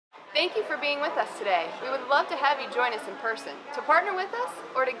Thank you for being with us today. We would love to have you join us in person. To partner with us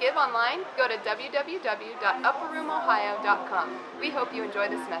or to give online, go to www.upperroomohio.com. We hope you enjoy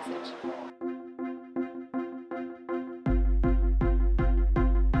this message.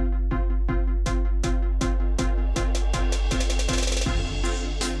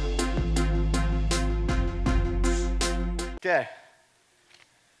 Okay,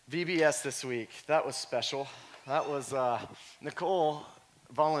 VBS this week. That was special. That was, Nicole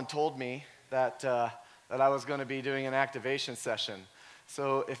voluntold me that I was going to be doing an activation session.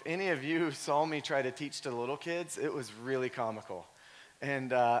 So if any of you saw me try to teach to the little kids, it was really comical.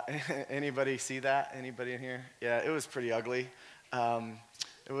 And anybody see that? Anybody in here? Yeah, it was pretty ugly.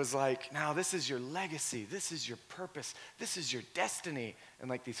 It was like, now this is your legacy. This is your purpose. This is your destiny. And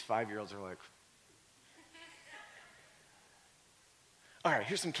like these 5-year-olds are like, all right,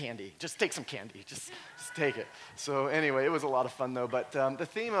 here's some candy. Just take some candy. Just take it. So anyway, it was a lot of fun though. But the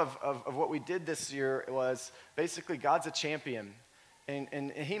theme of what we did this year was basically God's a champion.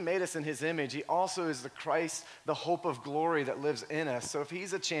 And he made us in his image. He also is the Christ, the hope of glory that lives in us. So if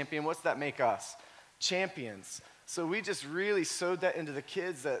he's a champion, what's that make us? Champions. So we just really sowed that into the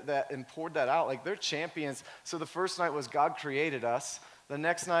kids and poured that out. Like they're champions. So the first night was God created us. The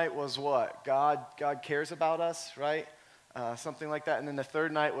next night was what? God cares about us, right? Something like that. And then the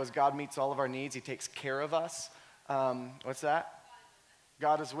third night was God meets all of our needs. He takes care of us. What's that?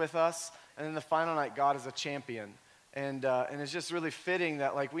 God is with us. And then the final night, God is a champion. And it's just really fitting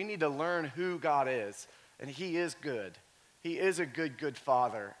that like we need to learn who God is. And he is good. He is a good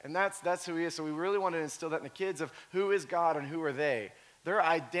father. And that's who he is. So we really want to instill that in the kids of who is God and who are they. Their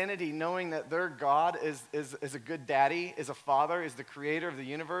identity, knowing that their God is a good daddy, is a father, is the creator of the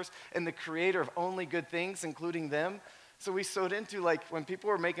universe, and the creator of only good things, including them. So we sowed into like when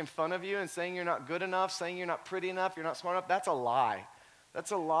people were making fun of you and saying you're not good enough, saying you're not pretty enough, you're not smart enough, that's a lie. That's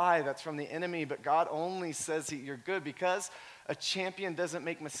a lie. That's from the enemy. But God only says you're good because a champion doesn't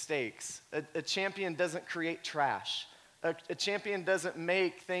make mistakes. A champion doesn't create trash. A champion doesn't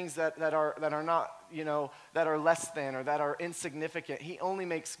make things that are not, that are less than or that are insignificant. He only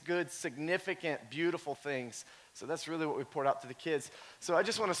makes good, significant, beautiful things. So that's really what we poured out to the kids. So I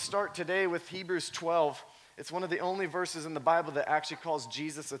just want to start today with Hebrews 12. It's one of the only verses in the Bible that actually calls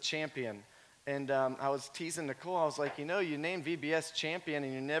Jesus a champion. And I was teasing Nicole. I was like, you named VBS champion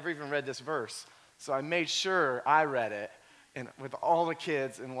and you never even read this verse. So I made sure I read it with all the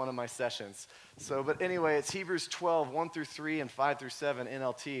kids in one of my sessions. But anyway, it's Hebrews 12, 1 through 3 and 5 through 7,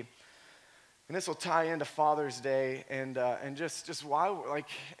 NLT. And this will tie into Father's Day and just why, like,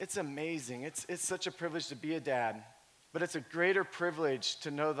 it's amazing. It's such a privilege to be a dad. But it's a greater privilege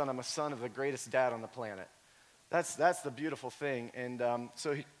to know that I'm a son of the greatest dad on the planet. That's the beautiful thing. And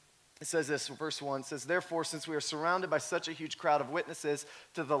it says this, verse 1 says, therefore, since we are surrounded by such a huge crowd of witnesses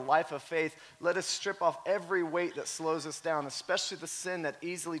to the life of faith, let us strip off every weight that slows us down, especially the sin that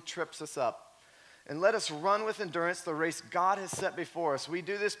easily trips us up. And let us run with endurance the race God has set before us. We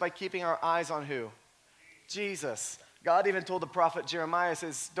do this by keeping our eyes on who? Jesus. God even told the prophet Jeremiah,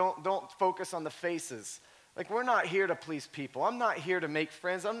 says, don't focus on the faces. Like, we're not here to please people. I'm not here to make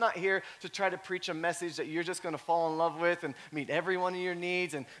friends. I'm not here to try to preach a message that you're just going to fall in love with and meet every one of your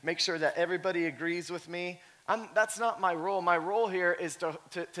needs and make sure that everybody agrees with me. That's not my role. My role here is to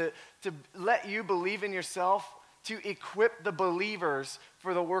let you believe in yourself, to equip the believers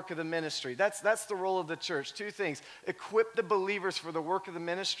for the work of the ministry. That's the role of the church. Two things: equip the believers for the work of the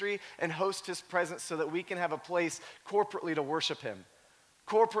ministry and host his presence so that we can have a place corporately to worship him.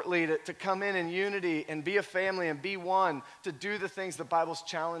 Corporately, to come in unity and be a family and be one, to do the things the Bible's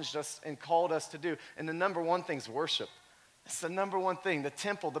challenged us and called us to do. And the number one thing is worship. It's the number one thing. The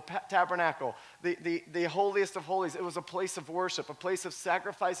temple, the tabernacle, the holiest of holies, it was a place of worship, a place of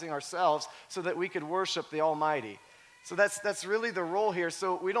sacrificing ourselves so that we could worship the Almighty. So that's really the role here.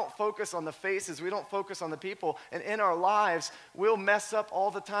 So we don't focus on the faces, we don't focus on the people, and in our lives, we'll mess up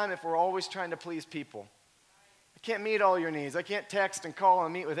all the time if we're always trying to please people. I can't meet all your needs. I can't text and call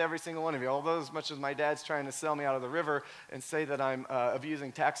and meet with every single one of you. Although as much as my dad's trying to sell me out of the river and say that I'm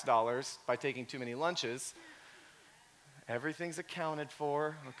abusing tax dollars by taking too many lunches, everything's accounted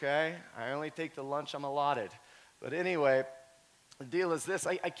for, okay? I only take the lunch I'm allotted. But anyway, the deal is this.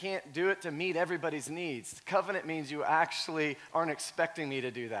 I can't do it to meet everybody's needs. Covenant means you actually aren't expecting me to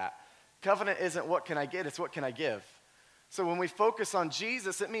do that. Covenant isn't what can I get, it's what can I give. So when we focus on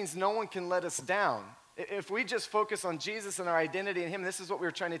Jesus, it means no one can let us down. If we just focus on Jesus and our identity in him, this is what we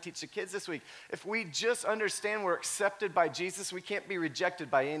were trying to teach the kids this week. If we just understand we're accepted by Jesus, we can't be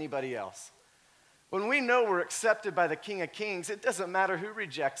rejected by anybody else. When we know we're accepted by the King of Kings, it doesn't matter who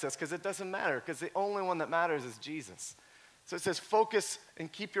rejects us, because it doesn't matter, because the only one that matters is Jesus. So it says, focus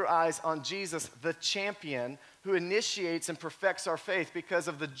and keep your eyes on Jesus, the champion, who initiates and perfects our faith because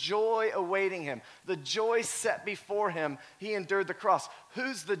of the joy awaiting him. The joy set before him, he endured the cross.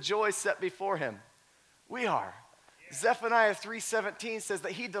 Who's the joy set before him? We are. Zephaniah 3:17 says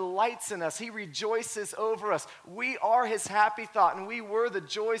that he delights in us. He rejoices over us. We are his happy thought, and we were the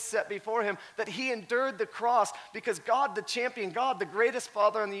joy set before him, that he endured the cross because God, the champion, God, the greatest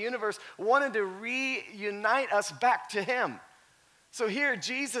Father in the universe, wanted to reunite us back to him. So here,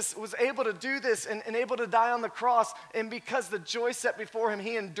 Jesus was able to do this and able to die on the cross, and because the joy set before him,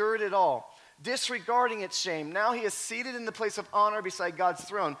 he endured it all. Disregarding its shame, now he is seated in the place of honor beside God's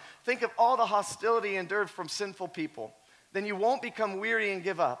throne. Think of all the hostility he endured from sinful people. Then you won't become weary and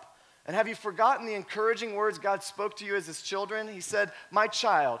give up. And have you forgotten the encouraging words God spoke to you as his children? He said, my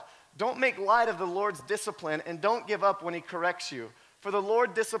child, don't make light of the Lord's discipline and don't give up when he corrects you. For the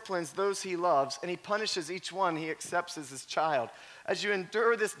Lord disciplines those he loves, and he punishes each one he accepts as his child. As you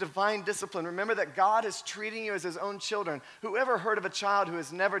endure this divine discipline, remember that God is treating you as his own children. Whoever heard of a child who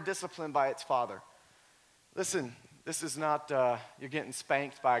is never disciplined by its father? Listen, this is not, you're getting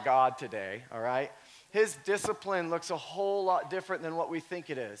spanked by God today, all right? His discipline looks a whole lot different than what we think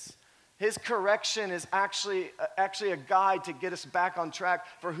it is. His correction is actually a guide to get us back on track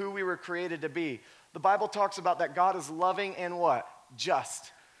for who we were created to be. The Bible talks about that God is loving and what?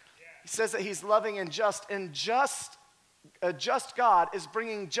 Just. He says that he's loving and just, a just God is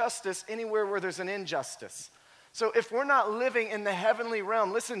bringing justice anywhere where there's an injustice. So if we're not living in the heavenly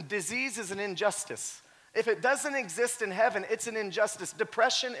realm, listen, disease is an injustice. If it doesn't exist in heaven, it's an injustice.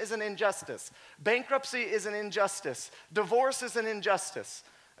 Depression is an injustice. Bankruptcy is an injustice. Divorce is an injustice.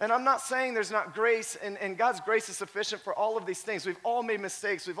 And I'm not saying there's not grace, and God's grace is sufficient for all of these things. We've all made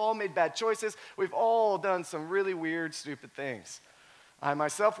mistakes. We've all made bad choices. We've all done some really weird, stupid things. I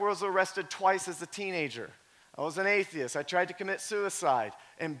myself was arrested twice as a teenager. I was an atheist. I tried to commit suicide.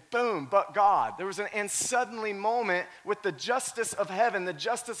 And boom, but God. There was an and suddenly moment with the justice of heaven, the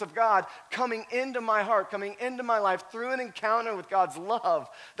justice of God coming into my heart, coming into my life through an encounter with God's love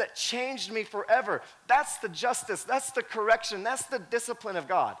that changed me forever. That's the justice. That's the correction. That's the discipline of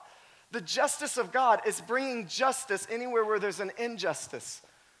God. The justice of God is bringing justice anywhere where there's an injustice.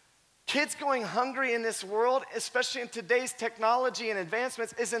 Kids going hungry in this world, especially in today's technology and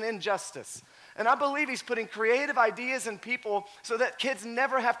advancements, is an injustice. And I believe he's putting creative ideas in people so that kids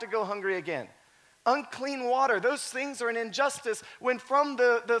never have to go hungry again. Unclean water, those things are an injustice when from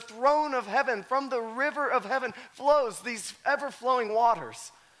the throne of heaven, from the river of heaven flows these ever-flowing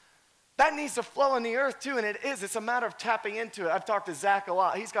waters. That needs to flow in the earth too, and it is. It's a matter of tapping into it. I've talked to Zach a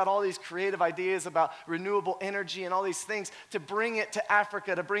lot. He's got all these creative ideas about renewable energy and all these things to bring it to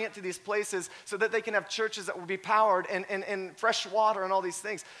Africa, to bring it to these places so that they can have churches that will be powered and fresh water and all these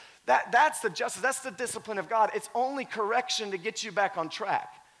things. That's the justice. That's the discipline of God. It's only correction to get you back on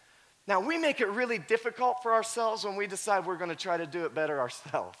track. Now, we make it really difficult for ourselves when we decide we're going to try to do it better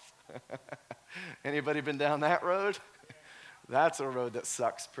ourselves. Anybody been down that road? That's a road that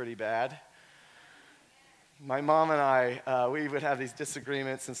sucks pretty bad. My mom and I, we would have these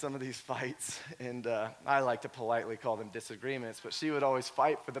disagreements and some of these fights, and I like to politely call them disagreements, but she would always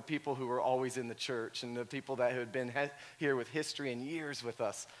fight for the people who were always in the church and the people that had been here with history and years with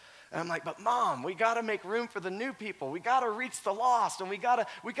us. And I'm like, but Mom, we got to make room for the new people. We got to reach the lost, and we got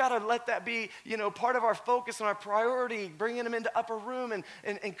to let that be, part of our focus and our priority, bringing them into upper room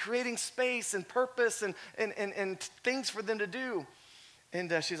and creating space and purpose and things for them to do.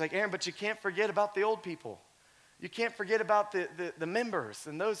 And she's like, Aaron, but you can't forget about the old people. You can't forget about the members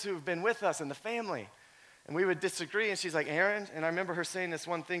and those who have been with us and the family. And we would disagree, and she's like, Aaron, and I remember her saying this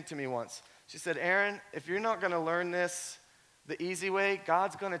one thing to me once. She said, Aaron, if you're not going to learn this the easy way,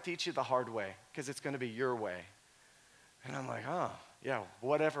 God's going to teach you the hard way because it's going to be your way. And I'm like, oh, yeah,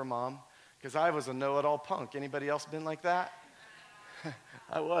 whatever, Mom, because I was a know-it-all punk. Anybody else been like that?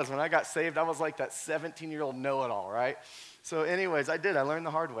 I was. When I got saved, I was like that 17-year-old know-it-all, right? So anyways, I learned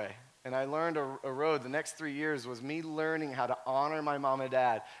the hard way. And I learned a road. The next 3 years was me learning how to honor my mom and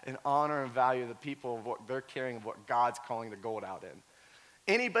dad and honor and value the people of what they're carrying, of what God's calling the gold out in.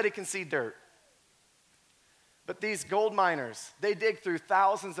 Anybody can see dirt. But these gold miners, they dig through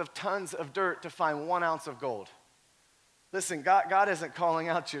thousands of tons of dirt to find 1 ounce of gold. Listen, God isn't calling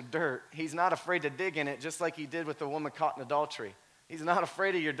out your dirt. He's not afraid to dig in it, just like he did with the woman caught in adultery. He's not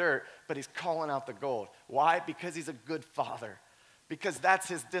afraid of your dirt, but he's calling out the gold. Why? Because he's a good father. Because that's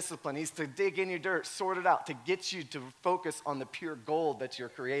his discipline. He's to dig in your dirt, sort it out, to get you to focus on the pure gold that you're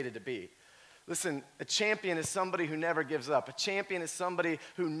created to be. Listen, a champion is somebody who never gives up. A champion is somebody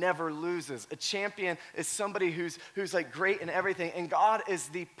who never loses. A champion is somebody who's like great in everything. And God is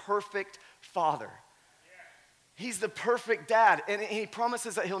the perfect father. He's the perfect dad, and he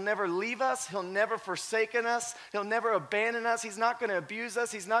promises that he'll never leave us, he'll never forsake us, he'll never abandon us, he's not going to abuse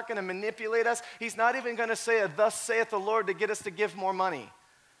us, he's not going to manipulate us, he's not even going to say, thus saith the Lord, to get us to give more money.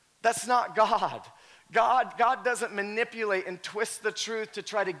 That's not God. God doesn't manipulate and twist the truth to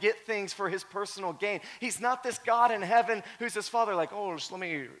try to get things for his personal gain. He's not this God in heaven who's his father, like, oh,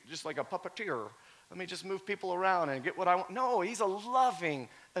 just like a puppeteer. Let me just move people around and get what I want. No, he's a loving,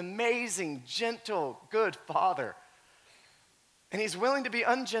 amazing, gentle, good father. And he's willing to be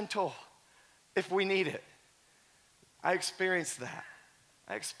ungentle if we need it. I experienced that.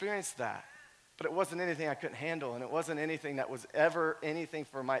 But it wasn't anything I couldn't handle, and it wasn't anything that was ever anything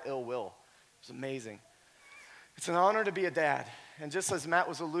for my ill will. It was amazing. It's an honor to be a dad. And just as Matt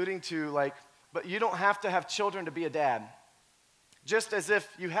was alluding to, but you don't have to have children to be a dad. Just as if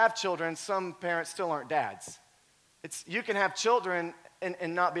you have children, some parents still aren't dads. You can have children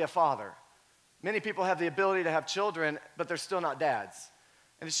and not be a father. Many people have the ability to have children, but they're still not dads.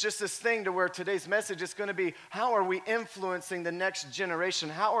 And it's just this thing to where today's message is going to be, how are we influencing the next generation?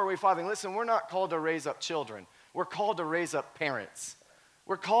 How are we fathering? Listen, we're not called to raise up children. We're called to raise up parents.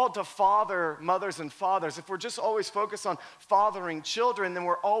 We're called to father mothers and fathers. If we're just always focused on fathering children, then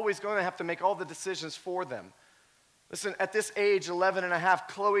we're always going to have to make all the decisions for them. Listen, at this age, 11 and a half,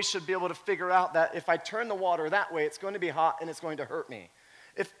 Chloe should be able to figure out that if I turn the water that way, it's going to be hot and it's going to hurt me.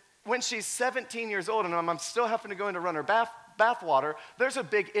 When she's 17 years old and I'm still having to go in to run her bath water, there's a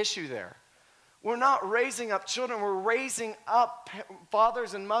big issue there. We're not raising up children, we're raising up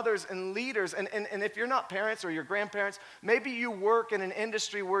fathers and mothers and leaders. And if you're not parents or your grandparents, maybe you work in an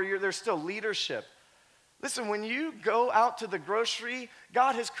industry where there's still leadership. Listen, when you go out to the grocery,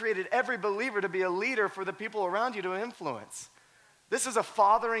 God has created every believer to be a leader for the people around you to influence. This is a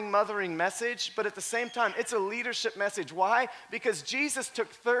fathering, mothering message, but at the same time, it's a leadership message. Why? Because Jesus took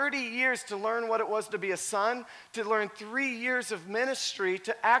 30 years to learn what it was to be a son, to learn 3 years of ministry,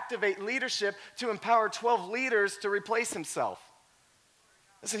 to activate leadership, to empower 12 leaders to replace himself.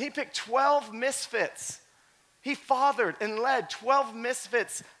 Listen, he picked 12 misfits. He fathered and led 12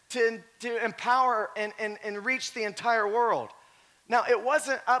 misfits to empower and reach the entire world. Now, it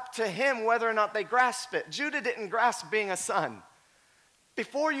wasn't up to him whether or not they grasped it. Judah didn't grasp being a son.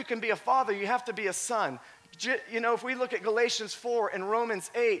 Before you can be a father, you have to be a son. You know, if we look at Galatians 4 and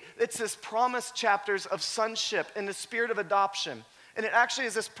Romans 8, it's this promise chapters of sonship and the spirit of adoption. And it actually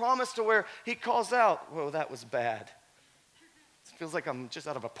is this promise to where he calls out, whoa, that was bad. It feels like I'm just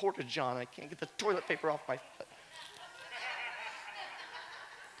out of a porta-john. I can't get the toilet paper off my foot.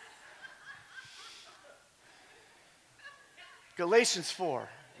 Galatians 4,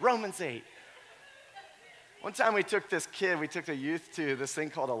 Romans 8. One time we took the youth to this thing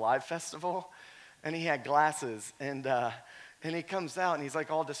called a Live Festival, and he had glasses, and he comes out, and he's like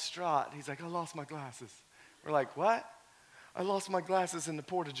all distraught. He's like, I lost my glasses. We're like, what? I lost my glasses in the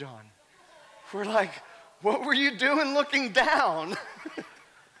porta-john. We're like, what were you doing looking down?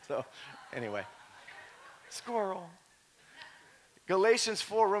 So, anyway, squirrel. Galatians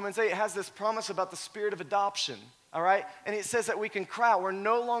 4, Romans 8 has this promise about the spirit of adoption. All right? And it says that we can cry out. We're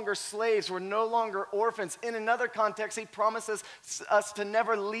no longer slaves. We're no longer orphans. In another context, he promises us to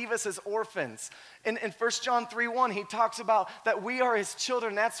never leave us as orphans. In 1 John 3:1, he talks about that we are his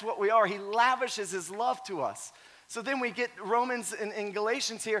children. That's what we are. He lavishes his love to us. So then we get Romans and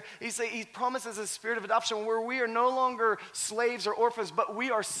Galatians here. He promises a spirit of adoption where we are no longer slaves or orphans, but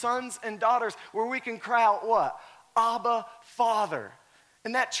we are sons and daughters where we can cry out what? Abba, Father.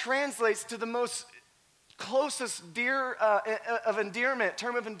 And that translates to the most closest term of endearment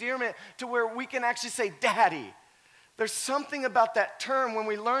to where we can actually say daddy. There's something about that term when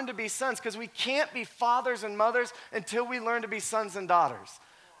we learn to be sons, because we can't be fathers and mothers until we learn to be sons and daughters.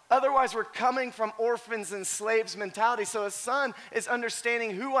 Otherwise, we're coming from orphans and slaves mentality. So a son is understanding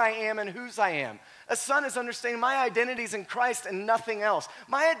who I am and whose I am. A son is understanding my identity is in Christ and nothing else.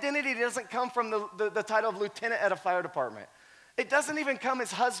 My identity doesn't come from the title of lieutenant at a fire department. It doesn't even come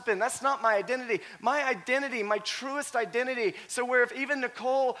as husband. That's not my identity. My identity, my truest identity. So where if even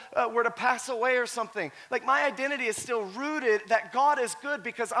Nicole were to pass away or something, like my identity is still rooted that God is good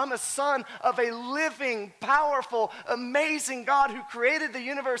because I'm a son of a living, powerful, amazing God who created the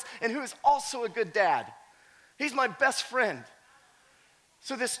universe and who is also a good dad. He's my best friend.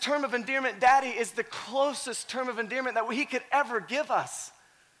 So this term of endearment, daddy, is the closest term of endearment that he could ever give us.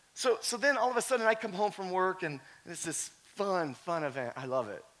 So then all of a sudden I come home from work and it's this fun event. I love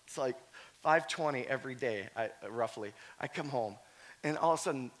it. It's like 5:20 every day, roughly. I come home, and all of a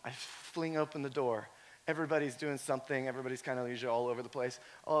sudden, I fling open the door, everybody's doing something, everybody's kind of usually all over the place.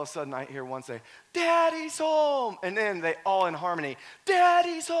 All of a sudden I hear one say, "Daddy's home." And then they all in harmony,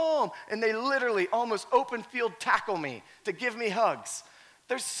 "Daddy's home." And they literally almost open field tackle me to give me hugs.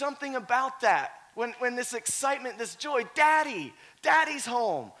 There's something about that. When this excitement, this joy, Daddy's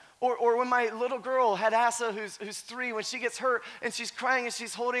home. Or when my little girl, Hadassah, who's 3, when she gets hurt and she's crying and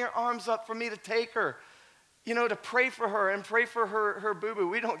she's holding her arms up for me to take her, to pray for her and pray for her boo-boo.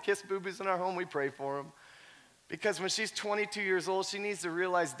 We don't kiss boo-boos in our home, we pray for them. Because when she's 22 years old, she needs to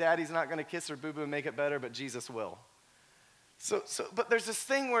realize Daddy's not going to kiss her boo-boo and make it better, but Jesus will. But there's this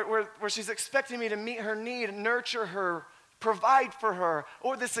thing where she's expecting me to meet her need and nurture her, provide for her,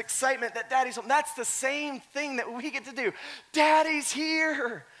 or this excitement that Daddy's home. That's the same thing that we get to do. Daddy's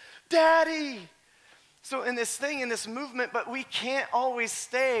here. Daddy. So in this movement, but we can't always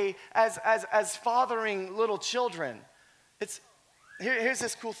stay as fathering little children. Here's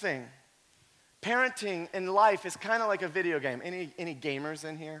this cool thing. Parenting in life is kind of like a video game. Any gamers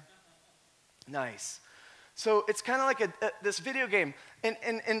in here? Nice. So it's kind of like this video game.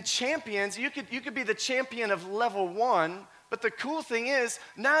 In Champions, you could be the champion of level 1, but the cool thing is,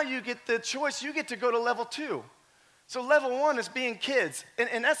 now you get the choice, you get to go to level 2. So level 1 is being kids.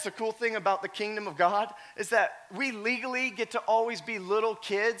 And that's the cool thing about the kingdom of God, is that we legally get to always be little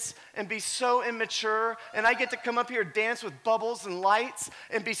kids and be so immature. And I get to come up here, dance with bubbles and lights,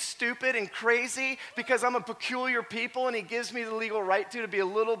 and be stupid and crazy because I'm a peculiar people, and he gives me the legal right to be a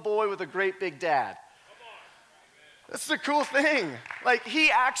little boy with a great big dad. That's the cool thing. Like, he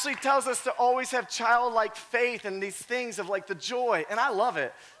actually tells us to always have childlike faith and these things of like the joy, and I love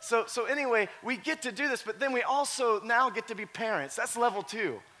it. So anyway, we get to do this, but then we also now get to be parents. That's level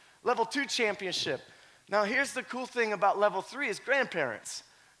 2. Level 2 championship. Now here's the cool thing about level 3 is grandparents.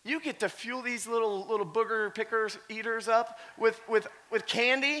 You get to fuel these little booger pickers, eaters up with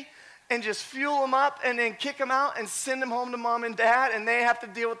candy, and just fuel them up and then kick them out and send them home to mom and dad, and they have to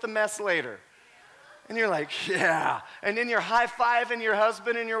deal with the mess later. And you're like, yeah. And then you're high-fiving your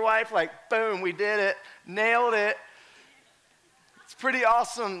husband and your wife like, boom, we did it, nailed it. It's pretty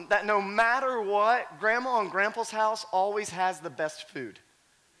awesome that no matter what, Grandma and Grandpa's house always has the best food.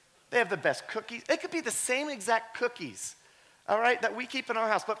 They have the best cookies. It could be the same exact cookies, all right, that we keep in our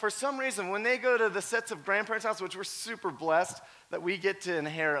house. But for some reason, when they go to the sets of grandparents' house, which we're super blessed that we get to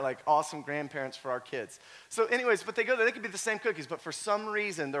inherit like awesome grandparents for our kids. So anyways, but they go there, they could be the same cookies, but for some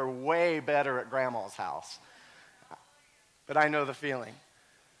reason, they're way better at Grandma's house. But I know the feeling.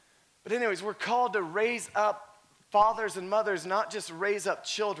 But anyways, we're called to raise up fathers and mothers, not just raise up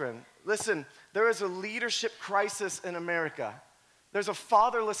children. Listen, there is a leadership crisis in America. There's a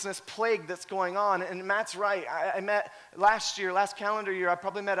fatherlessness plague that's going on, and Matt's right. I met last calendar year, I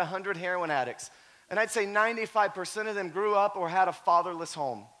probably met 100 heroin addicts. And I'd say 95% of them grew up or had a fatherless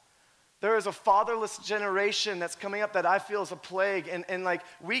home. There is a fatherless generation that's coming up that I feel is a plague, and like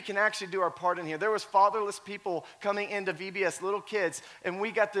we can actually do our part in here. There was fatherless people coming into VBS, little kids, and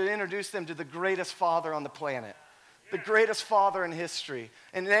we got to introduce them to the greatest father on the planet, the greatest father in history.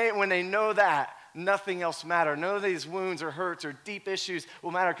 And when they know that, nothing else matters. None of these wounds or hurts or deep issues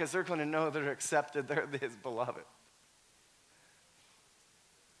will matter because they're going to know they're accepted, they're his beloved.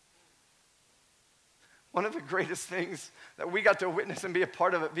 One of the greatest things that we got to witness and be a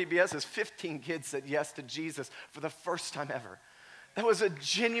part of at VBS is 15 kids said yes to Jesus for the first time ever. That was a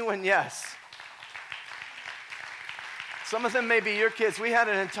genuine yes. Some of them may be your kids. We had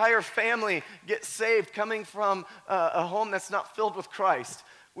an entire family get saved coming from a home that's not filled with Christ.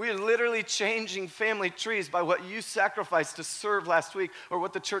 We're literally changing family trees by what you sacrificed to serve last week or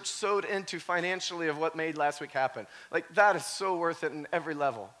what the church sowed into financially of what made last week happen. Like, that is so worth it in every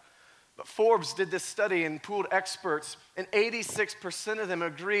level. But Forbes did this study and pooled experts, and 86% of them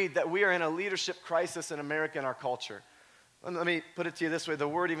agreed that we are in a leadership crisis in America and our culture. Let me put it to you this way. The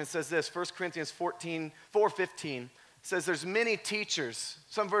word even says this, 1 Corinthians 4:15 says there's many teachers.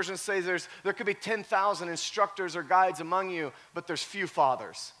 Some versions say there could be 10,000 instructors or guides among you, but there's few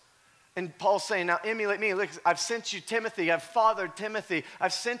fathers. And Paul's saying, now emulate me. Look, I've sent you Timothy. I've fathered Timothy.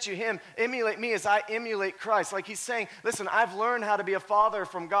 I've sent you him. Emulate me as I emulate Christ. Like he's saying, listen, I've learned how to be a father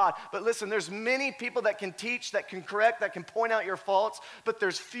from God. But listen, there's many people that can teach, that can correct, that can point out your faults. But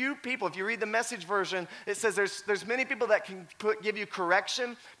there's few people. If you read the Message version, it says there's many people that can give you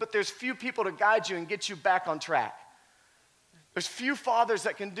correction, but there's few people to guide you and get you back on track. There's few fathers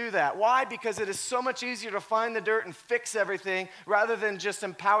that can do that. Why? Because it is so much easier to find the dirt and fix everything rather than just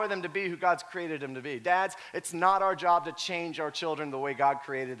empower them to be who God's created them to be. Dads, it's not our job to change our children the way God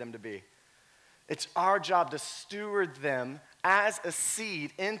created them to be. It's our job to steward them as a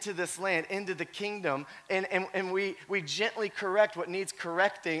seed into this land, into the kingdom, and we gently correct what needs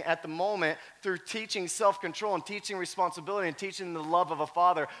correcting at the moment through teaching self-control and teaching responsibility and teaching the love of a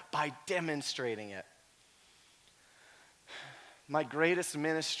father by demonstrating it. My greatest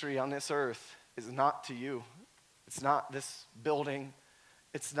ministry on this earth is not to you. It's not this building.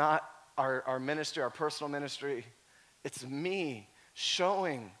 It's not our ministry, our personal ministry. It's me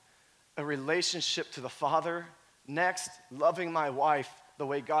showing a relationship to the Father. Next, loving my wife the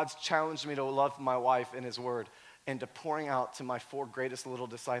way God's challenged me to love my wife in his word, and to pouring out to my 4 greatest little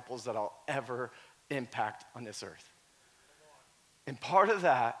disciples that I'll ever impact on this earth. And part of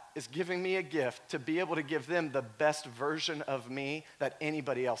that is giving me a gift to be able to give them the best version of me that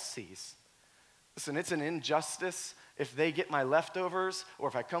anybody else sees. Listen, it's an injustice if they get my leftovers, or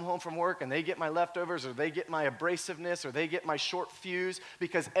if I come home from work and they get my leftovers, or they get my abrasiveness, or they get my short fuse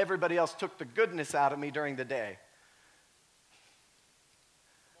because everybody else took the goodness out of me during the day.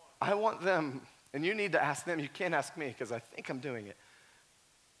 I want them, and you need to ask them, you can't ask me because I think I'm doing it.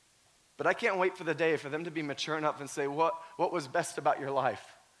 But I can't wait for the day for them to be mature enough and say, what was best about your life?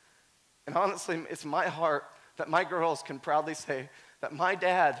 And honestly, it's my heart that my girls can proudly say that my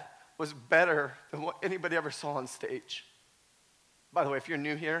dad was better than what anybody ever saw on stage. By the way, if you're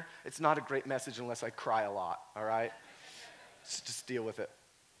new here, it's not a great message unless I cry a lot, all right? Just deal with it.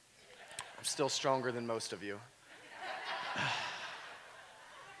 I'm still stronger than most of you.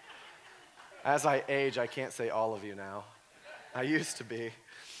 As I age, I can't say all of you now. I used to be.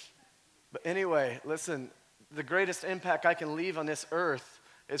 But anyway, listen, the greatest impact I can leave on this earth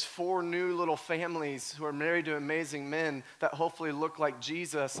is 4 new little families who are married to amazing men that hopefully look like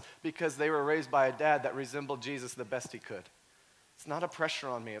Jesus because they were raised by a dad that resembled Jesus the best he could. It's not a pressure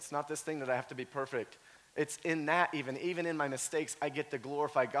on me. It's not this thing that I have to be perfect. It's in that even in my mistakes, I get to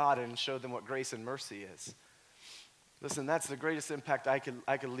glorify God and show them what grace and mercy is. Listen, that's the greatest impact I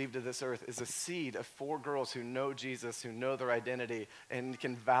could leave to this earth, is a seed of 4 girls who know Jesus, who know their identity, and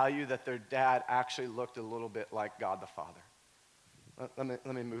can value that their dad actually looked a little bit like God the Father. Let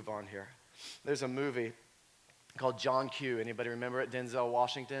me move on here. There's a movie called John Q. Anybody remember it? Denzel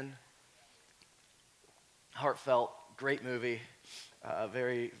Washington. Heartfelt, great movie.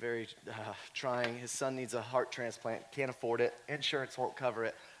 Very, very trying. His son needs a heart transplant. Can't afford it. Insurance won't cover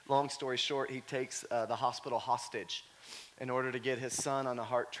it. Long story short, he takes the hospital hostage in order to get his son on a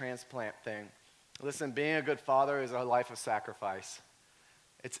heart transplant thing. Listen, being a good father is a life of sacrifice.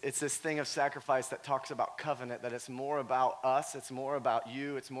 It's this thing of sacrifice that talks about covenant, that it's more about us, it's more about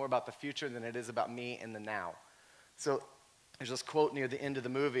you, it's more about the future than it is about me in the now. So there's this quote near the end of the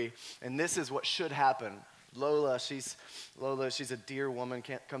movie, and this is what should happen. Lola, she's a dear woman,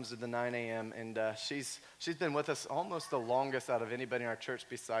 comes to the 9 a.m., and she's been with us almost the longest out of anybody in our church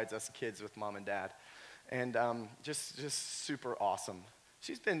besides us kids with mom and dad. And just super awesome.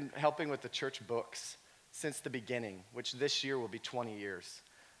 She's been helping with the church books since the beginning, which this year will be 20 years.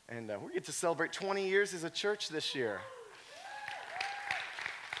 And we get to celebrate 20 years as a church this year.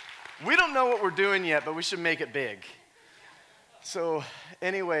 We don't know what we're doing yet, but we should make it big. So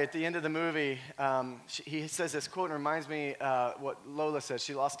anyway, at the end of the movie, he says this quote, and reminds me what Lola says.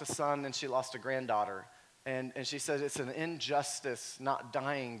 She lost a son and she lost a granddaughter. And she says it's an injustice not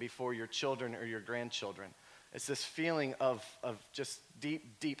dying before your children or your grandchildren. It's this feeling of just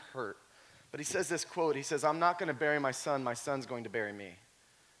deep, deep hurt. But he says this quote, he says, I'm not going to bury my son's going to bury me.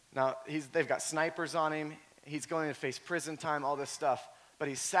 Now, they've got snipers on him, he's going to face prison time, all this stuff, but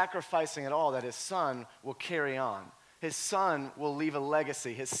he's sacrificing it all that his son will carry on. His son will leave a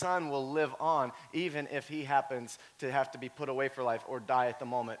legacy. His son will live on, even if he happens to have to be put away for life or die at the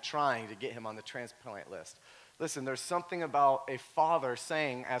moment, trying to get him on the transplant list. Listen, there's something about a father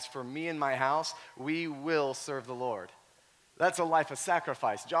saying, as for me and my house, we will serve the Lord. That's a life of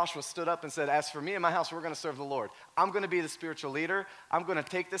sacrifice. Joshua stood up and said, as for me and my house, we're going to serve the Lord. I'm going to be the spiritual leader. I'm going to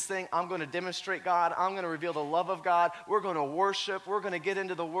take this thing. I'm going to demonstrate God. I'm going to reveal the love of God. We're going to worship. We're going to get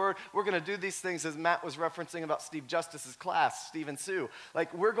into the Word. We're going to do these things, as Matt was referencing about Steve Justice's class, Steve and Sue.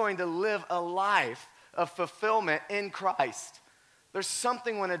 Like, we're going to live a life of fulfillment in Christ. There's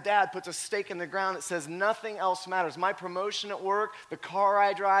something when a dad puts a stake in the ground that says nothing else matters. My promotion at work, the car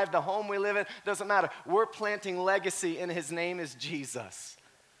I drive, the home we live in, doesn't matter. We're planting legacy, and his name is Jesus.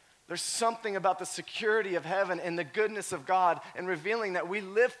 There's something about the security of heaven and the goodness of God and revealing that we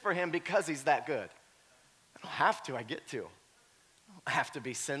live for him because he's that good. I don't have to, I get to. I don't have to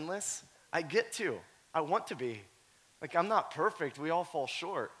be sinless. I get to. I want to be. Like, I'm not perfect. We all fall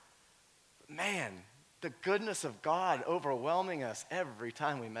short. But man, the goodness of God overwhelming us every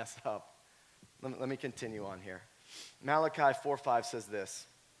time we mess up. Let me continue on here. Malachi 4:5 says this.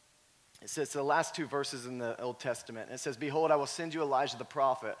 It says the last two verses in the Old Testament. It says, behold, I will send you Elijah the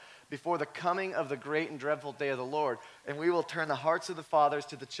prophet before the coming of the great and dreadful day of the Lord. And we will turn the hearts of the fathers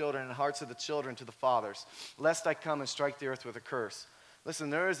to the children and the hearts of the children to the fathers, lest I come and strike the earth with a curse. Listen,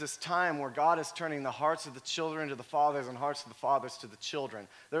 there is this time where God is turning the hearts of the children to the fathers and hearts of the fathers to the children.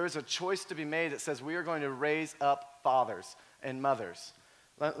 There is a choice to be made that says we are going to raise up fathers and mothers.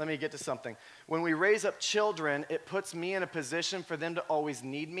 Let me get to something. When we raise up children, it puts me in a position for them to always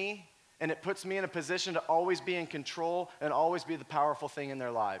need me. And it puts me in a position to always be in control and always be the powerful thing in their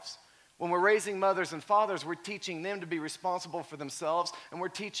lives. When we're raising mothers and fathers, we're teaching them to be responsible for themselves, and we're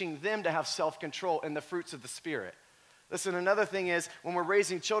teaching them to have self-control and the fruits of the Spirit. Listen, another thing is, when we're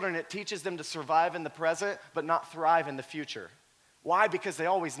raising children, it teaches them to survive in the present, but not thrive in the future. Why? Because they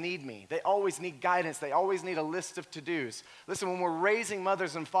always need me. They always need guidance. They always need a list of to-dos. Listen, when we're raising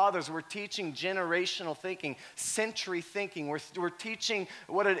mothers and fathers, we're teaching generational thinking, century thinking. We're teaching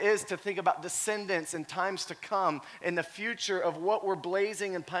what it is to think about descendants and times to come and the future of what we're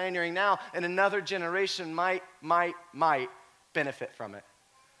blazing and pioneering now, and another generation might benefit from it.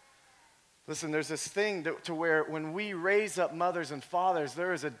 Listen, there's this thing to where when we raise up mothers and fathers,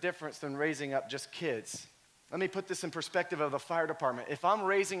 there is a difference than raising up just kids. Let me put this in perspective of the fire department. If I'm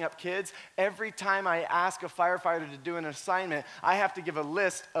raising up kids, every time I ask a firefighter to do an assignment, I have to give a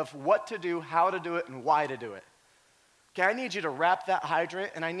list of what to do, how to do it, and why to do it. Okay, I need you to wrap that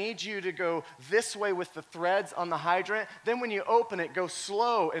hydrant, and I need you to go this way with the threads on the hydrant. Then when you open it, go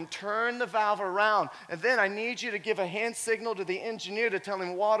slow and turn the valve around. And then I need you to give a hand signal to the engineer to tell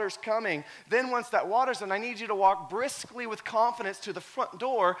him water's coming. Then once that water's in, I need you to walk briskly with confidence to the front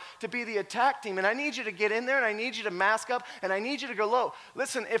door to be the attack team. And I need you to get in there, and I need you to mask up, and I need you to go low.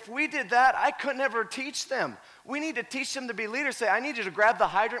 Listen, if we did that, I could never teach them. We need to teach them to be leaders. Say, I need you to grab the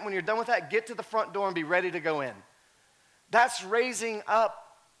hydrant. When you're done with that, get to the front door and be ready to go in. That's raising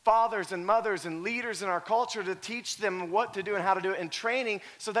up fathers and mothers and leaders in our culture to teach them what to do and how to do it, and training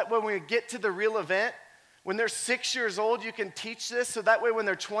so that when we get to the real event, when they're 6 years old, you can teach this, so that way when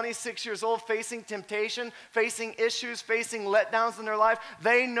they're 26 years old, facing temptation, facing issues, facing letdowns in their life,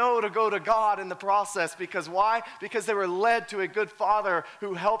 they know to go to God in the process. Because why? Because they were led to a good father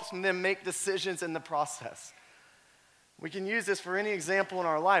who helps them make decisions in the process. We can use this for any example in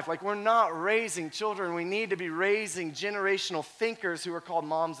our life. Like, we're not raising children. We need to be raising generational thinkers who are called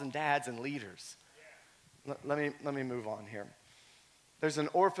moms and dads and leaders. Let me move on here. There's an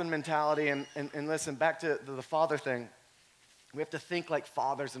orphan mentality, and listen, back to the father thing. We have to think like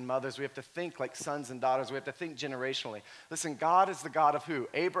fathers and mothers. We have to think like sons and daughters. We have to think generationally. Listen, God is the God of who?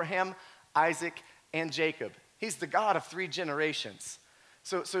 Abraham, Isaac, and Jacob. He's the God of 3 generations.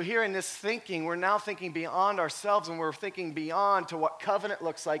 So here in this thinking, we're now thinking beyond ourselves, and we're thinking beyond to what covenant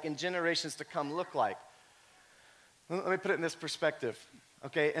looks like and generations to come look like. Let me put it in this perspective.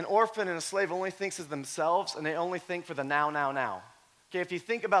 Okay, an orphan and a slave only thinks of themselves, and they only think for the now. Okay, if you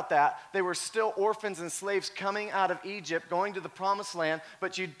think about that, they were still orphans and slaves coming out of Egypt, going to the promised land,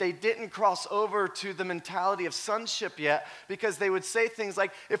 but they didn't cross over to the mentality of sonship yet, because they would say things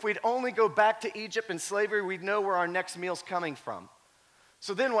like, if we'd only go back to Egypt in slavery, we'd know where our next meal's coming from.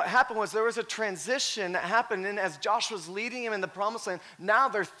 So then what happened was there was a transition that happened, and as Joshua's leading him in the promised land, now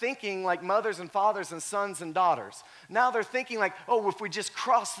they're thinking like mothers and fathers and sons and daughters. Now they're thinking like, oh, if we just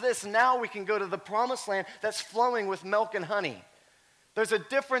cross this, now we can go to the promised land that's flowing with milk and honey. There's a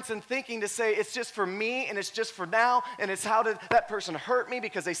difference in thinking to say it's just for me and it's just for now, and it's how did that person hurt me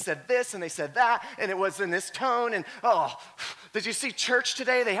because they said this and they said that, and it was in this tone, and oh, did you see church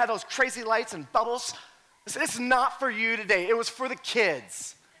today? They had those crazy lights and bubbles. It's not for you today. It was for the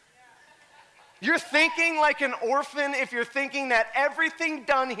kids. You're thinking like an orphan if you're thinking that everything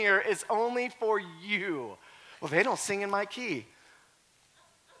done here is only for you. Well, they don't sing in my key.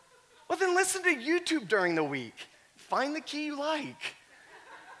 Well, then listen to YouTube during the week. Find the key you like.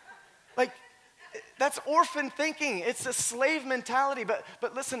 Like, that's orphan thinking. It's a slave mentality.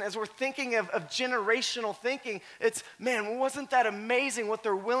 But listen, as we're thinking of generational thinking, it's, man, wasn't that amazing what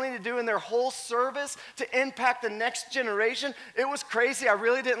they're willing to do in their whole service to impact the next generation? It was crazy. I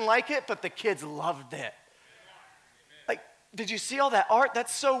really didn't like it, but the kids loved it. Like, did you see all that art?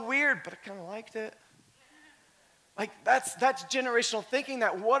 That's so weird, but I kind of liked it. Like, that's generational thinking,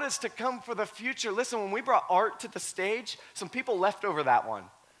 that what is to come for the future. Listen, when we brought art to the stage, some people left over that one.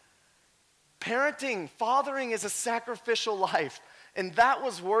 Parenting, fathering is a sacrificial life. And that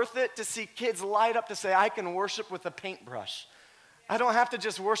was worth it to see kids light up to say, I can worship with a paintbrush. I don't have to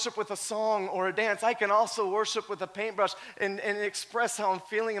just worship with a song or a dance. I can also worship with a paintbrush and express how I'm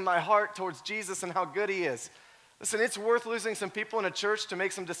feeling in my heart towards Jesus and how good he is. Listen, it's worth losing some people in a church to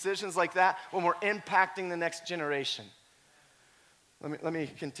make some decisions like that when we're impacting the next generation. Let me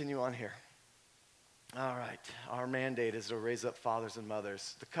continue on here. All right, our mandate is to raise up fathers and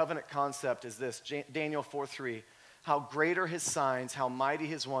mothers. The covenant concept is this, Daniel 4:3. How great are his signs, how mighty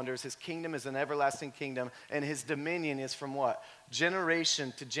his wonders. His kingdom is an everlasting kingdom, and his dominion is from what?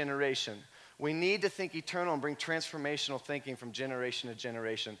 Generation to generation. We need to think eternal and bring transformational thinking from generation to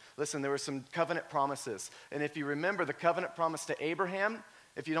generation. Listen, there were some covenant promises. And if you remember the covenant promise to Abraham,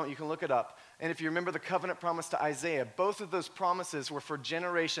 if you don't, you can look it up. And if you remember the covenant promise to Isaiah, both of those promises were for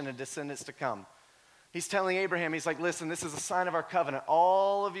generation and descendants to come. He's telling Abraham, he's like, listen, this is a sign of our covenant.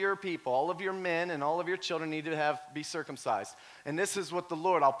 All of your people, all of your men, and all of your children need to be circumcised. And this is what the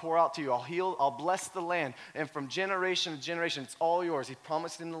Lord, I'll pour out to you. I'll heal, I'll bless the land. And from generation to generation, it's all yours. He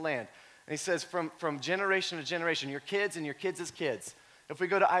promised in the land. And he says, from generation to generation, your kids and your kids' kids. If we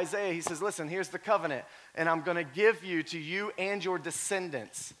go to Isaiah, he says, listen, here's the covenant. And I'm going to give you to you and your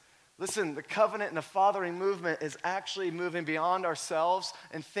descendants. Listen, the covenant and the fathering movement is actually moving beyond ourselves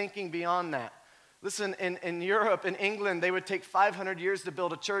and thinking beyond that. Listen, in Europe, in England, they would take 500 years to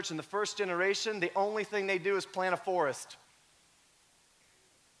build a church. In the first generation, the only thing they do is plant a forest.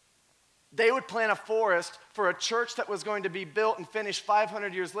 They would plant a forest for a church that was going to be built and finished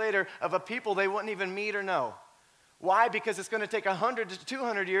 500 years later of a people they wouldn't even meet or know. Why? Because it's going to take 100 to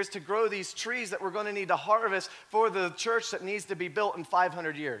 200 years to grow these trees that we're going to need to harvest for the church that needs to be built in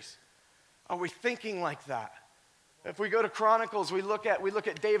 500 years. Are we thinking like that? If we go to Chronicles, we look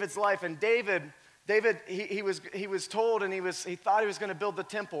at David's life, and David, he was told, and he thought he was going to build the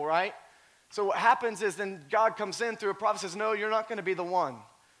temple, right? So what happens is then God comes in through a prophet and says, no, you're not going to be the one.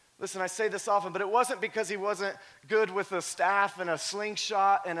 Listen, I say this often, but it wasn't because he wasn't good with a staff and a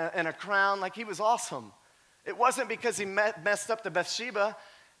slingshot and a crown. Like, he was awesome. It wasn't because he messed up to Bathsheba.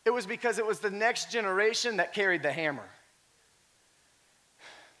 It was because it was the next generation that carried the hammer.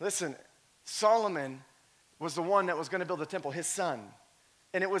 Listen, Solomon was the one that was going to build the temple, his son.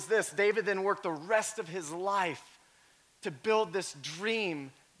 And it was this. David then worked the rest of his life to build this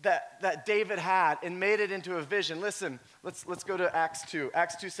dream that David had and made it into a vision. Listen, let's go to Acts 2.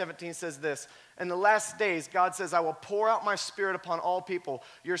 Acts 2:17 says this. In the last days, God says, I will pour out my spirit upon all people.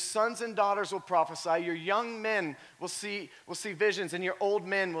 Your sons and daughters will prophesy. Your young men will see visions, and your old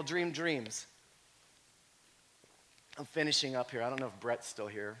men will dream dreams. I'm finishing up here. I don't know if Brett's still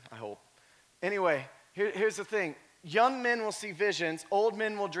here. I hope. Anyway, here's the thing. Young men will see visions. Old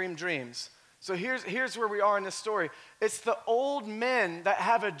men will dream dreams. So here's where we are in this story. It's the old men that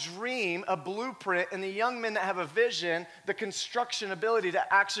have a dream, a blueprint, and the young men that have a vision, the construction ability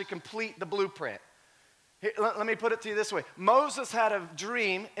to actually complete the blueprint. Let me put it to you this way. Moses had a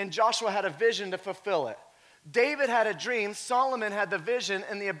dream, and Joshua had a vision to fulfill it. David had a dream, Solomon had the vision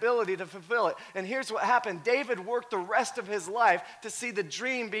and the ability to fulfill it. And here's what happened. David worked the rest of his life to see the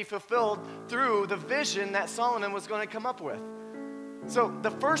dream be fulfilled through the vision that Solomon was going to come up with. So the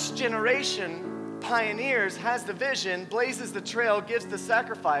first generation pioneers has the vision, blazes the trail, gives the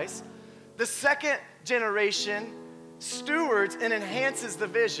sacrifice. The second generation stewards and enhances the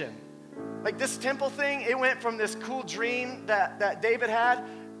vision. Like this temple thing, it went from this cool dream that David had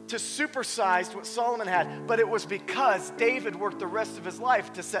to supersized what Solomon had. But it was because David worked the rest of his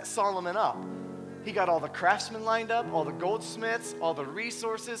life to set Solomon up. He got all the craftsmen lined up, all the goldsmiths, all the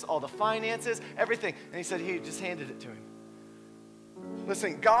resources, all the finances, everything. And he said he just handed it to him.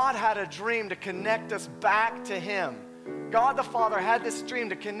 Listen, God had a dream to connect us back to him. God the Father had this dream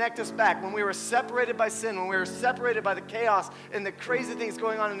to connect us back when we were separated by sin, when we were separated by the chaos and the crazy things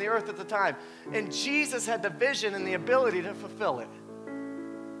going on in the earth at the time. And Jesus had the vision and the ability to fulfill it.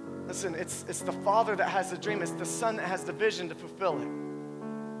 Listen, it's the Father that has the dream. It's the Son that has the vision to fulfill it.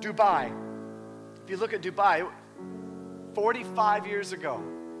 Dubai. If you look at Dubai, 45 years ago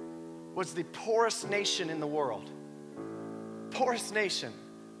was the poorest nation in the world. Poorest nation.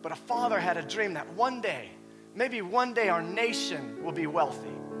 But a father had a dream that one day, maybe one day our nation will be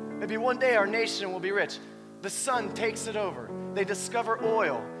wealthy. Maybe one day our nation will be rich. The son takes it over. They discover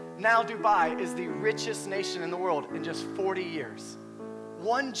oil. Now Dubai is the richest nation in the world in just 40 years.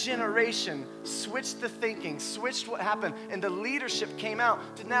 One generation switched the thinking, switched what happened, and the leadership came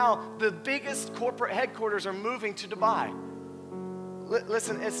out to now the biggest corporate headquarters are moving to Dubai.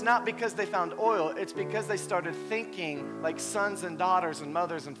 Listen, it's not because they found oil, it's because they started thinking like sons and daughters and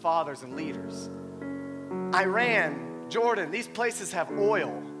mothers and fathers and leaders. Iran, Jordan, these places have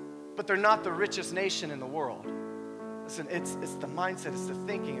oil, but they're not the richest nation in the world. Listen, it's the mindset, it's the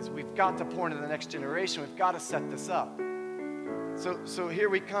thinking. We've got to pour into the next generation. We've got to set this up. So here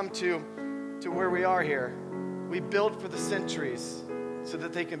we come to where we are here. We build for the centuries so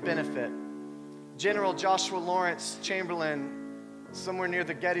that they can benefit. General Joshua Lawrence Chamberlain, somewhere near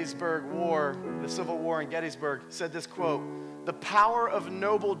the Gettysburg War, the Civil War in Gettysburg, said this quote, The power of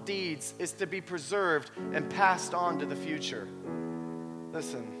noble deeds is to be preserved and passed on to the future.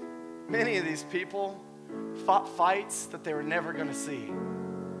 Listen, many of these people fought fights that they were never going to see.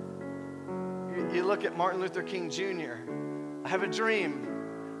 You look at Martin Luther King Jr. I have a dream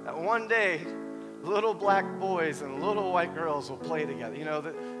that one day little black boys and little white girls will play together. You know,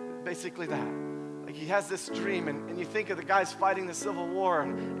 basically that. Like he has this dream, and you think of the guys fighting the Civil War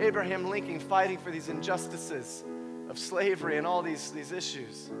and Abraham Lincoln fighting for these injustices of slavery and all these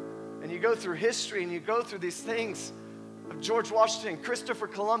issues. And you go through history and you go through these things of George Washington, Christopher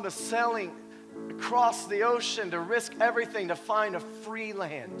Columbus sailing across the ocean to risk everything to find a free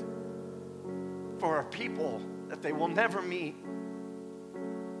land for a people that they will never meet.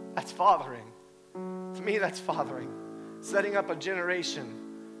 That's fathering. To me, that's fathering. Setting up a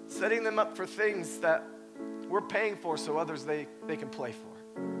generation, setting them up for things that we're paying for so others they can play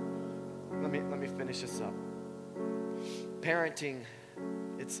for. Let me finish this up. Parenting,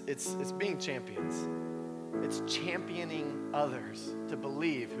 it's being champions. It's championing others to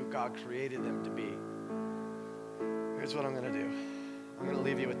believe who God created them to be. Here's what I'm going to do. I'm going to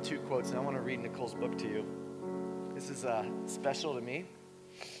leave you with 2 quotes, and I want to read Nicole's book to you. This is special to me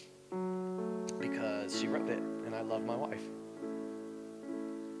because she wrote it, and I love my wife.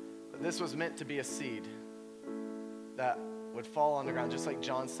 But this was meant to be a seed that would fall on the ground, just like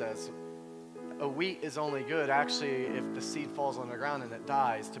John says. A wheat is only good, actually, if the seed falls on the ground and it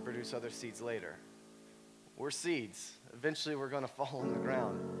dies to produce other seeds later. We're seeds. Eventually, we're going to fall on the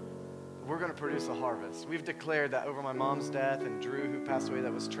ground. We're going to produce a harvest. We've declared that over my mom's death and Drew, who passed away,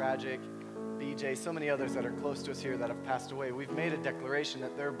 that was tragic. BJ, so many others that are close to us here that have passed away. We've made a declaration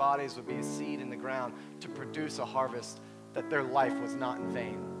that their bodies would be a seed in the ground to produce a harvest, that their life was not in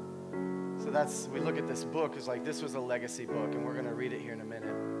vain. So we look at this book as like this was a legacy book, and we're going to read it here in a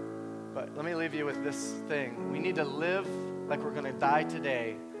minute. But let me leave you with this thing. We need to live like we're going to die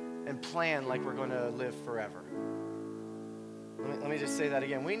today and plan like we're going to live forever. Let me just say that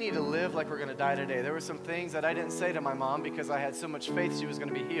again. We need to live like we're going to die today. There were some things that I didn't say to my mom because I had so much faith she was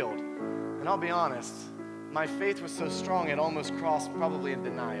going to be healed. And I'll be honest, my faith was so strong it almost crossed probably in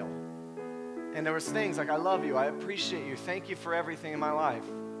denial. And there was things like, I love you, I appreciate you, thank you for everything in my life.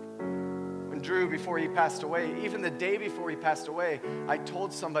 When Drew, before he passed away, even the day before he passed away, I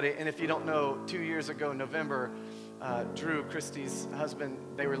told somebody, and if you don't know, 2 years ago, November, Drew, Christy's husband,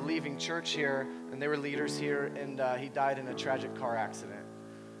 they were leaving church here, and they were leaders here, and he died in a tragic car accident.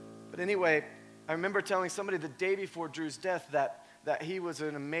 But anyway, I remember telling somebody the day before Drew's death that he was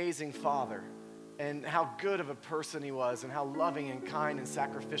an amazing father, and how good of a person he was, and how loving and kind and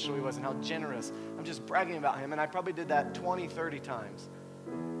sacrificial he was, and how generous. I'm just bragging about him, and I probably did that 20, 30 times.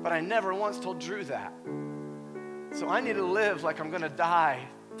 But I never once told Drew that. So I need to live like I'm going to die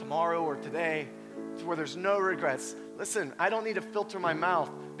tomorrow or today, to where there's no regrets. Listen, I don't need to filter my mouth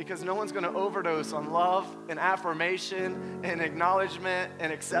because no one's going to overdose on love and affirmation and acknowledgement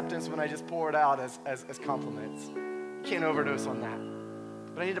and acceptance when I just pour it out as compliments. Can't overdose on that.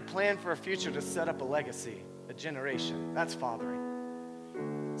 But I need to plan for a future to set up a legacy, a generation. That's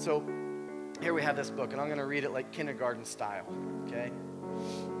fathering. So here we have this book, and I'm going to read it like kindergarten style, okay?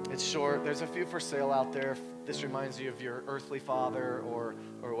 It's short. There's a few for sale out there. If this reminds you of your earthly father or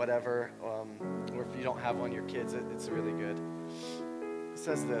whatever, or if you don't have one, your kids, it's really good. It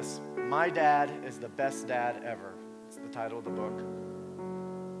says this: My dad is the best dad ever. It's the title of the book.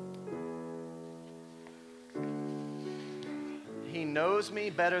 He knows me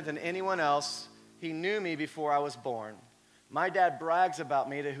better than anyone else. He knew me before I was born. My dad brags about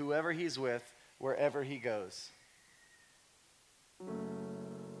me to whoever he's with, wherever he goes.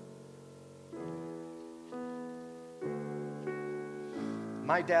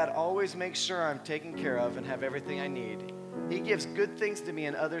 My dad always makes sure I'm taken care of and have everything I need. He gives good things to me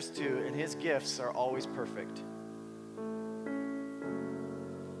and others too, and his gifts are always perfect.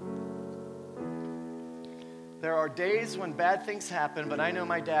 There are days when bad things happen, but I know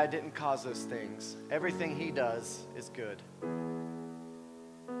my dad didn't cause those things. Everything he does is good.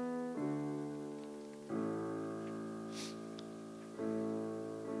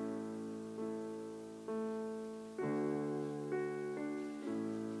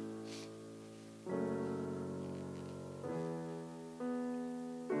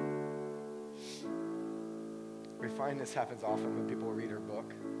 We find this happens often when people read her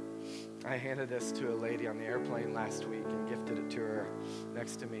book. I handed this to a lady on the airplane last week and gifted it to her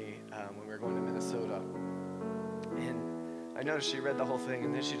next to me when we were going to Minnesota. And I noticed she read the whole thing,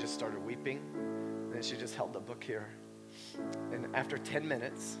 and then she just started weeping. And then she just held the book here. And after 10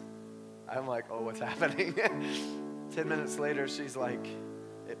 minutes, I'm like, oh, what's happening? 10 minutes later, she's like,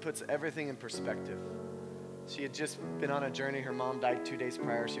 it puts everything in perspective. She had just been on a journey. Her mom died 2 days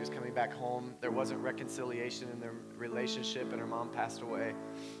prior. She was coming back home. There wasn't reconciliation in their relationship, and her mom passed away.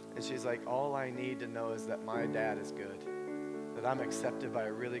 And she's like, all I need to know is that my dad is good, that I'm accepted by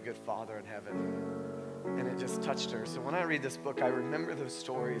a really good father in heaven. And it just touched her. So when I read this book, I remember those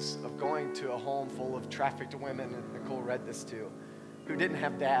stories of going to a home full of trafficked women, and Nicole read this too, who didn't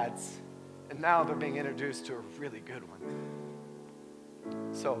have dads. And now they're being introduced to a really good one.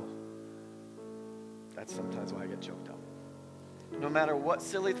 So that's sometimes why I get choked up. No matter what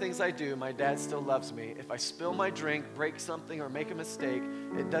silly things I do, my dad still loves me. If I spill my drink, break something, or make a mistake,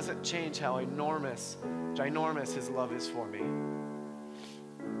 it doesn't change how ginormous his love is for me.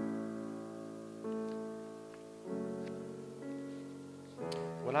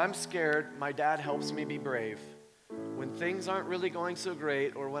 When I'm scared, my dad helps me be brave. When things aren't really going so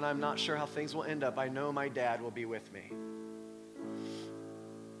great, or when I'm not sure how things will end up, I know my dad will be with me.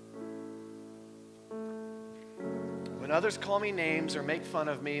 When others call me names or make fun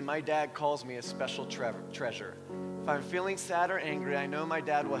of me, my dad calls me a special treasure. If I'm feeling sad or angry, I know my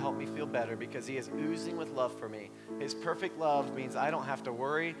dad will help me feel better because he is oozing with love for me. His perfect love means I don't have to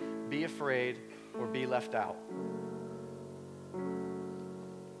worry, be afraid, or be left out.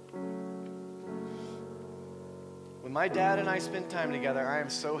 When my dad and I spend time together, I am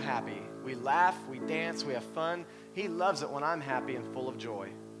so happy. We laugh, we dance, we have fun. He loves it when I'm happy and full of joy.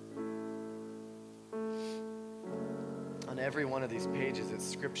 On every one of these pages, it's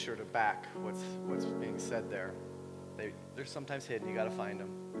scripture to back what's being said there. They're sometimes hidden. You got to find them.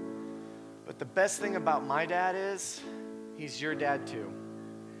 But the best thing about my dad is he's your dad too.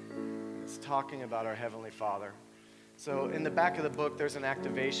 It's talking about our Heavenly Father. So in the back of the book, there's an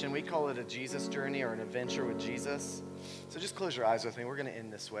activation. We call it a Jesus journey or an adventure with Jesus. So just close your eyes with me. We're going to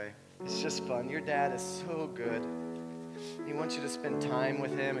end this way. It's just fun. Your dad is so good. He wants you to spend time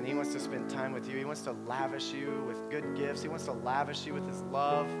with him, and he wants to spend time with you. He wants to lavish you with good gifts. He wants to lavish you with his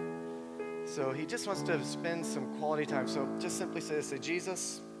love. So he just wants to spend some quality time. So just simply say this. Say,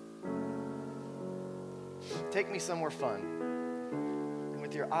 Jesus, take me somewhere fun. And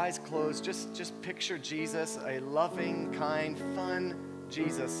with your eyes closed, just picture Jesus, a loving, kind, fun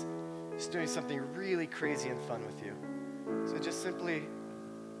Jesus, just doing something really crazy and fun with you. So just simply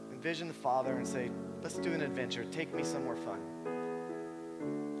envision the Father and say, let's do an adventure. Take me somewhere fun.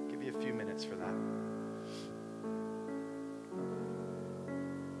 I'll give you a few minutes for that.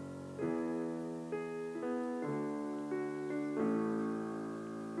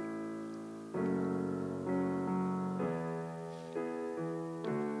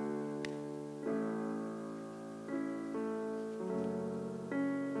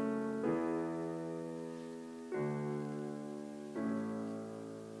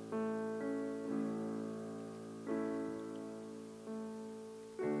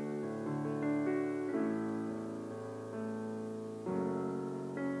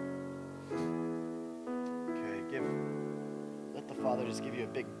 Father just give you a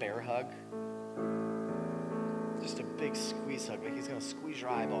big bear hug. Just a big squeeze hug, like he's going to squeeze your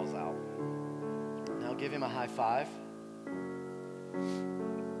eyeballs out. Now give him a high five.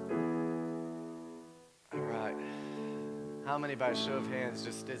 All right. How many, by a show of hands,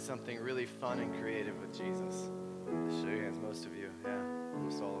 just did something really fun and creative with Jesus? Show your hands, most of you. Yeah,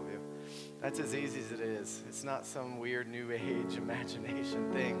 almost all of you. That's as easy as it is. It's not some weird new age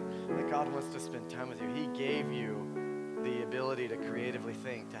imagination thing. That God wants to spend time with you. He gave you the ability to creatively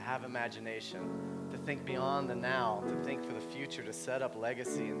think, to have imagination, to think beyond the now, to think for the future, to set up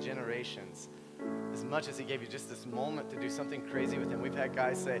legacy and generations. As much as he gave you just this moment to do something crazy with him. We've had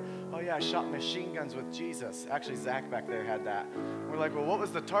guys say, oh yeah, I shot machine guns with Jesus. Actually, Zach back there had that. We're like, well, what was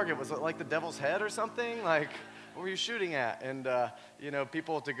the target? Was it like the devil's head or something? Like, what were you shooting at? And,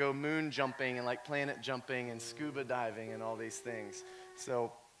 people to go moon jumping and like planet jumping and scuba diving and all these things.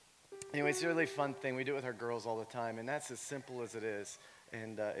 So anyway, it's a really fun thing. We do it with our girls all the time, and that's as simple as it is,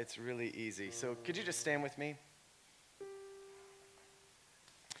 and it's really easy. So could you just stand with me?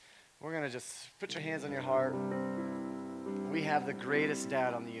 We're going to just put your hands on your heart. We have the greatest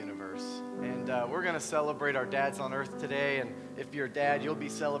dad on the universe, and we're going to celebrate our dads on earth today, and if you're a dad, you'll be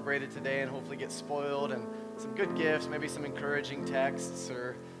celebrated today and hopefully get spoiled, and some good gifts, maybe some encouraging texts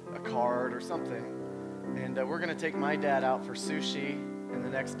or a card or something. And we're going to take my dad out for sushi in the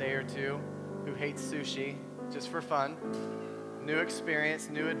next day or two, who hates sushi, just for fun. New experience,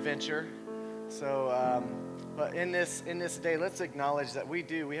 new adventure. So, but in this day, let's acknowledge that we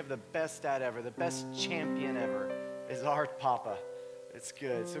have the best dad ever, the best champion ever is our Papa. It's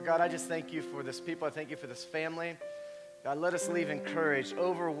good. So God, I just thank you for this people. I thank you for this family. God, let us leave encouraged,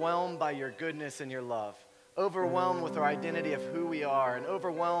 overwhelmed by your goodness and your love. overwhelmed with our identity of who we are and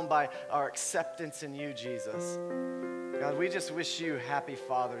overwhelmed by our acceptance in you, Jesus. God, we just wish you happy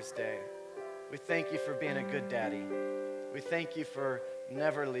Father's Day. We thank you for being a good daddy. We thank you for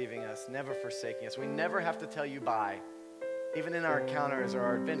never leaving us, never forsaking us. We never have to tell you bye. Even in our encounters or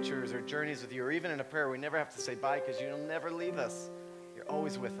our adventures or journeys with you, or even in a prayer, we never have to say bye because you'll never leave us. You're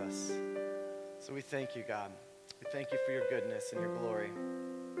always with us. So we thank you, God. We thank you for your goodness and your glory.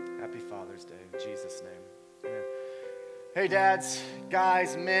 Happy Father's Day in Jesus' name. Amen. Hey, dads,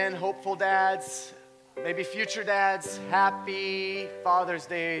 guys, men, hopeful dads, maybe future dads, happy Father's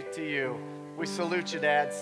Day to you. We salute you, dads.